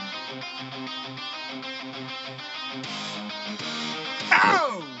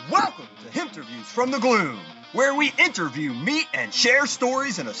Oh, welcome to Himterviews from the Gloom, where we interview, meet, and share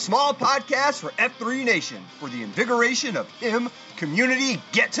stories in a small podcast for F3 Nation for the invigoration of him community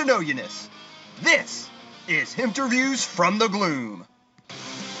get-to-know-you-ness. This is Himterviews from the Gloom.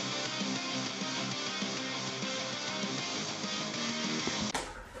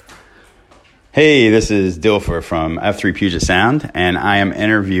 Hey, this is Dilfer from F3 Puget Sound, and I am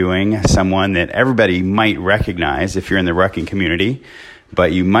interviewing someone that everybody might recognize if you're in the rucking community,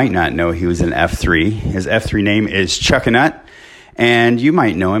 but you might not know he was an F3. His F3 name is Chuckanut, and you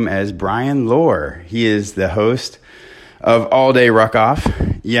might know him as Brian Lohr. He is the host of All Day Ruck Off.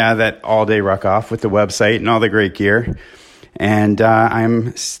 Yeah, that All Day Ruck Off with the website and all the great gear. And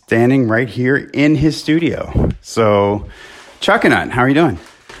I'm standing right here in his studio. So, Chuckanut, how are you doing?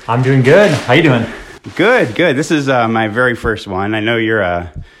 I'm doing good. How you doing? Good. This is my very first one. I know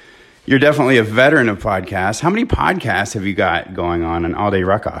you're definitely a veteran of podcasts. How many podcasts have you got going on All Day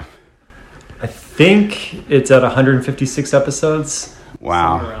Ruck Off? I think it's at 156 episodes.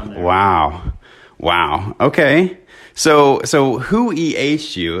 Wow. Okay. So who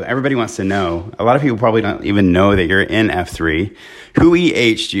EH'd you? Everybody wants to know. A lot of people probably don't even know that you're in F3. Who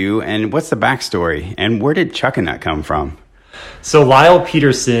EH'd you, and what's the backstory? And where did Chuckanut come from? So Lyle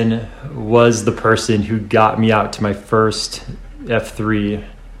Peterson was the person who got me out to my first F3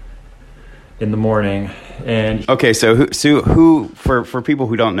 in the morning. And okay, so who for people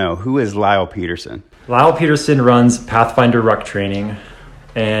who don't know, who is Lyle Peterson? Lyle Peterson runs Pathfinder Ruck Training,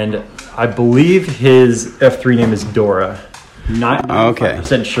 and I believe his F3 name is Dora. Not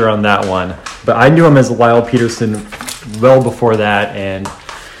 100% sure on that one, but I knew him as Lyle Peterson well before that, and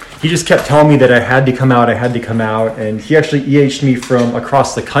he just kept telling me that I had to come out, and he actually EH'd me from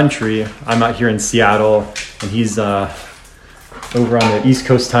across the country. I'm out here in Seattle, and he's over on the East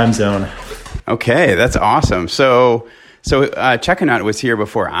Coast time zone. Okay, that's awesome. So Chuckanut was here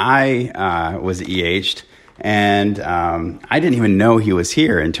before I was EH'd, and I didn't even know he was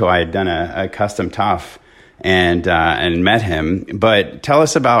here until I had done a custom tough and met him. But tell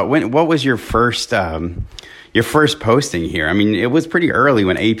us about what was your first posting here? I mean, it was pretty early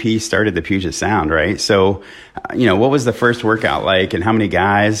when AP started the Puget Sound, right? So, what was the first workout like, and how many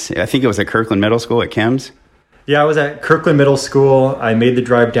guys? I think it was at Kirkland Middle School at Kim's. Yeah, I was at Kirkland Middle School. I made the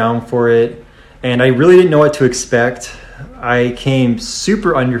drive down for it, and I really didn't know what to expect. I came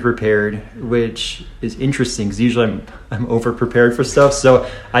super underprepared, which is interesting because usually I'm over-prepared for stuff. So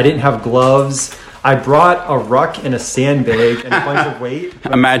I didn't have gloves. I brought a ruck and a sandbag and a bunch of weight.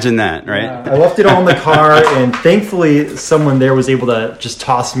 Imagine that, right? I left it all in the car, and thankfully someone there was able to just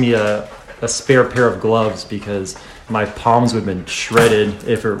toss me a spare pair of gloves because my palms would have been shredded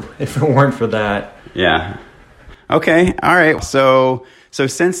if it weren't for that. Yeah. Okay. All right. So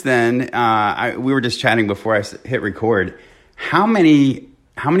since then, we were just chatting before I hit record. How many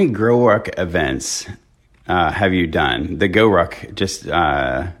Grow Ruck events have you done? The Go Ruck, just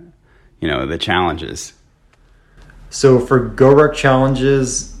the challenges. So for Go Ruck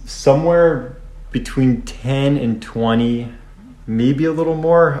challenges, somewhere between 10 and 20, maybe a little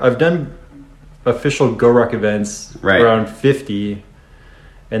more. I've done official Go Ruck events around 50,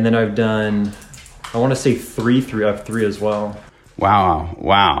 and then I've done, I want to say 3 through F3 as well.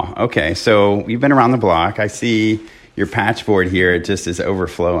 Wow. Okay, so you've been around the block. I see your patch board here. It just is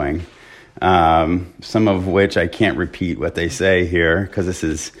overflowing. Some of which I can't repeat what they say here because this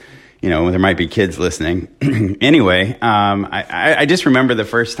is, there might be kids listening. Anyway, I just remember the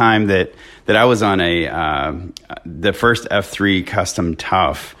first time that I was on the first F3 custom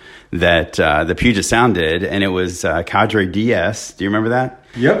tough that the Puget Sound did, and it was Cadre DS. Do you remember that?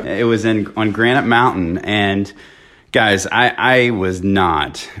 Yep. It was on Granite Mountain, and guys, I was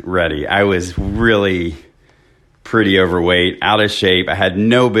not ready. I was really pretty overweight, out of shape. I had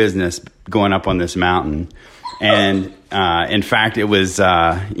no business going up on this mountain. And in fact, it was,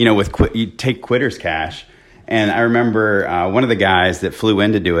 you take quitter's cash. And I remember one of the guys that flew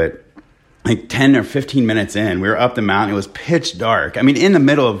in to do it, like 10 or 15 minutes in, we were up the mountain. It was pitch dark. I mean, in the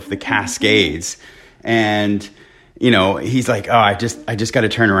middle of the Cascades. And, he's like, oh, I just got to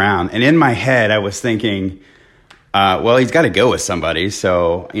turn around. And in my head, I was thinking, well, he's got to go with somebody.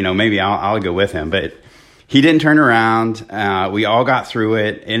 So, maybe I'll go with him. But he didn't turn around. We all got through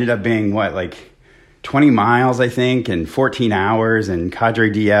it. Ended up being 20 miles, I think, and 14 hours. And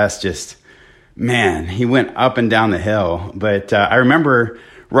Cadre DS just, man, he went up and down the hill. But I remember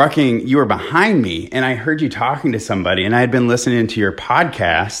rucking, you were behind me, and I heard you talking to somebody, and I had been listening to your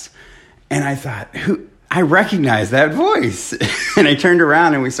podcast, and I thought, I recognize that voice. And I turned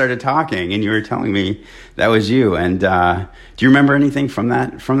around and we started talking, and you were telling me that was you. And do you remember anything from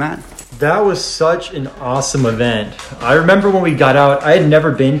that? That was such an awesome event. I remember when we got out, I had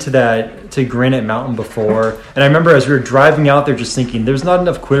never been to Granite Mountain before. And I remember as we were driving out there just thinking, there's not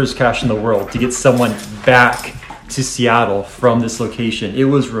enough Quitters Cache in the world to get someone back to Seattle from this location. It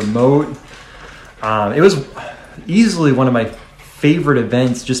was remote. It was easily one of my favorite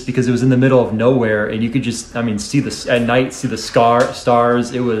events just because it was in the middle of nowhere and you could just, see at night, see the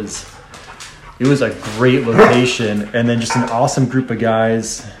stars. It was a great location, and then just an awesome group of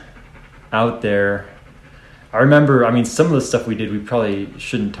guys out there. I remember, some of the stuff we did we probably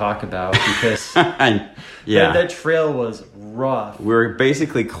shouldn't talk about because that trail was rough. We were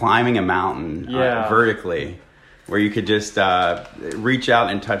basically climbing a mountain vertically, where you could just reach out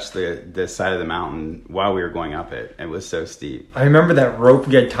and touch the side of the mountain while we were going up it. It was so steep. I remember that rope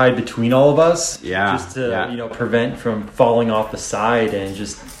get tied between all of us, yeah, just to prevent from falling off the side, and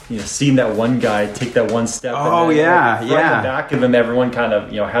just seeing that one guy take that one step. Oh and then, the back of him, everyone kind of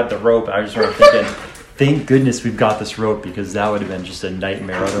had the rope. I just remember thinking, thank goodness we've got this rope, because that would have been just a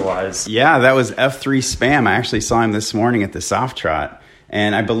nightmare otherwise. Yeah, that was F3 Spam. I actually saw him this morning at the Soft Trot.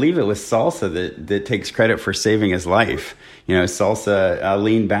 And I believe it was Salsa that takes credit for saving his life. Salsa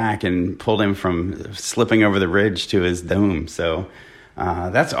leaned back and pulled him from slipping over the ridge to his dome. So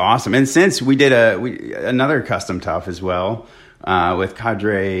that's awesome. And since we did another custom tough as well with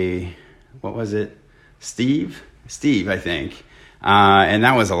Cadre, what was it? Steve, I think. And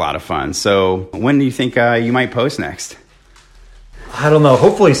that was a lot of fun. So when do you think you might post next? I don't know.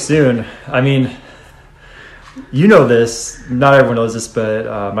 Hopefully soon. You know this, not everyone knows this,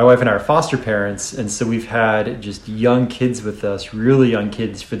 but my wife and I are foster parents, and so we've had just young kids with us, really young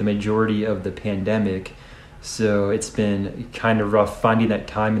kids, for the majority of the pandemic. So it's been kind of rough finding that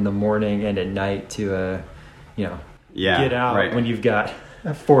time in the morning and at night to, get out when you've got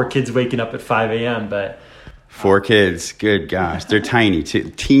 4 kids waking up at 5 a.m. But 4 kids, good gosh, they're tiny,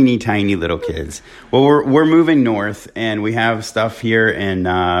 teeny tiny little kids. Well, we're moving north, and we have stuff here in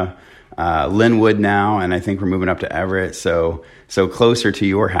Linwood now, and I think we're moving up to Everett, so closer to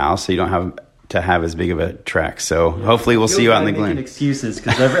your house, so you don't have to have as big of a trek. So hopefully we'll see you out in the Glen. Excuses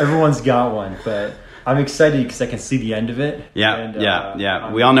because everyone's got one, but I'm excited because I can see the end of it.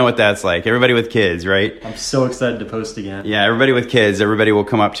 Yeah. We all know what that's like. Everybody with kids, right? I'm so excited to post again. Yeah, everybody with kids. Everybody will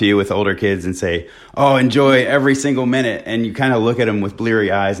come up to you with older kids and say, "Oh, enjoy every single minute," and you kind of look at them with bleary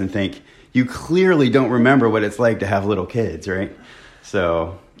eyes and think, "You clearly don't remember what it's like to have little kids, right?"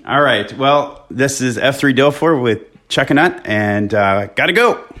 So. All right. Well, this is F3 Dilfer with Chuck and Nut, and gotta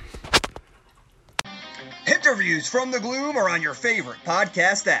go. Interviews from the Gloom are on your favorite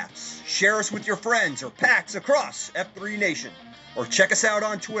podcast apps. Share us with your friends or packs across F3 Nation, or check us out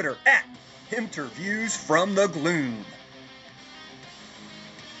on Twitter at Interviews from the Gloom.